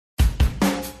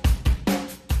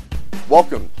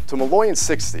Welcome to Molloy In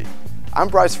 60. I'm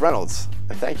Brice Reynolds,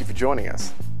 and thank you for joining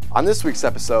us. On this week's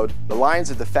episode, the Lions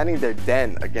are defending their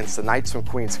den against the Knights from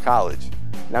Queens College.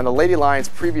 Now, in the Lady Lions'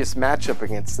 previous matchup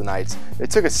against the Knights, they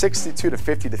took a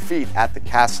 62-50 defeat at the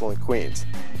Castle in Queens.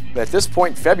 But at this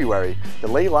point in February, the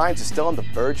Lady Lions are still on the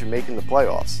verge of making the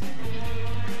playoffs.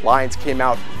 Lions came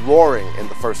out roaring in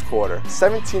the first quarter,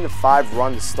 17-5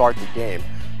 run to start the game,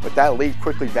 but that lead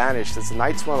quickly vanished as the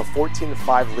Knights went on a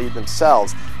 14-5 lead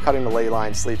themselves, cutting the Lady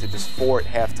Lions' lead to just 4 at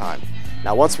halftime.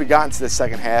 Now, once we got into the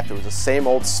second half, it was the same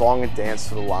old song and dance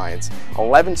for the Lions.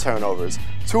 11 turnovers,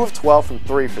 2 of 12 from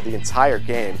 3 for the entire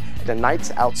game, and the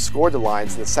Knights outscored the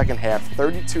Lions in the second half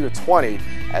 32-20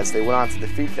 as they went on to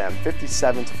defeat them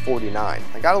 57-49.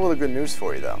 I got a little good news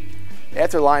for you though.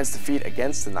 After the Lions' defeat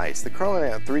against the Knights, they're currently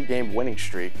on a 3-game winning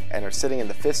streak and are sitting in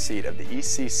the 5th seed of the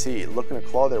ECC, looking to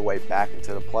claw their way back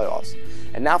into the playoffs.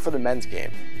 And now for the men's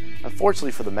game.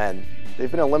 Unfortunately for the men,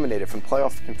 they've been eliminated from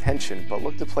playoff contention but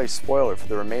look to play spoiler for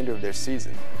the remainder of their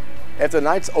season. After the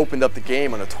Knights opened up the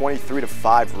game on a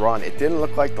 23-5 run, it didn't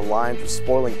look like the Lions were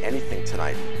spoiling anything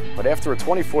tonight. But after a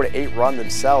 24-8 run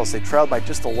themselves, they trailed by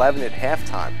just 11 at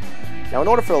halftime. Now, in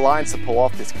order for the Lions to pull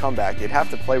off this comeback, they'd have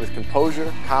to play with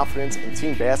composure, confidence, and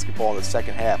team basketball in the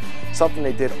second half, something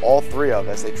they did all 3 of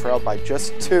as they trailed by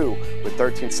just 2 with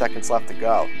 13 seconds left to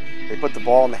go. They put the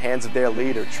ball in the hands of their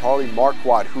leader, Charlie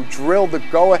Marquardt, who drilled the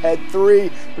go-ahead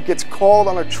 3, but gets called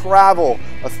on a travel,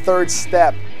 a 3rd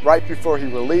step, right before he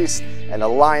released, and the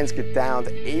Lions get down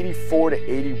to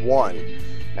 84-81.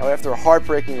 Now, after a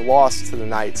heartbreaking loss to the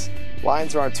Knights,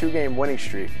 Lions are on a 2-game winning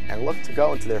streak and look to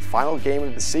go into their final game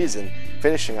of the season,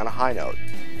 finishing on a high note.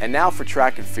 And now for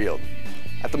track and field.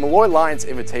 At the Molloy Lions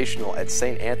Invitational at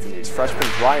St. Anthony's, freshman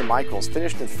Brian Michaels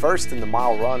finished in first in the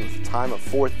mile run with a time of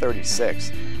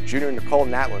 4:36. Junior Nicole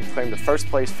Natlin claimed the first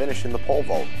place finish in the pole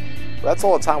vault. Well, that's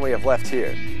all the time we have left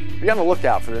here. Be on the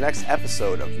lookout for the next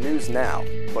episode of News Now.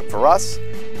 But for us,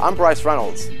 I'm Brice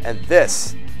Reynolds, and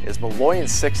this is Molloy In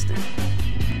 60.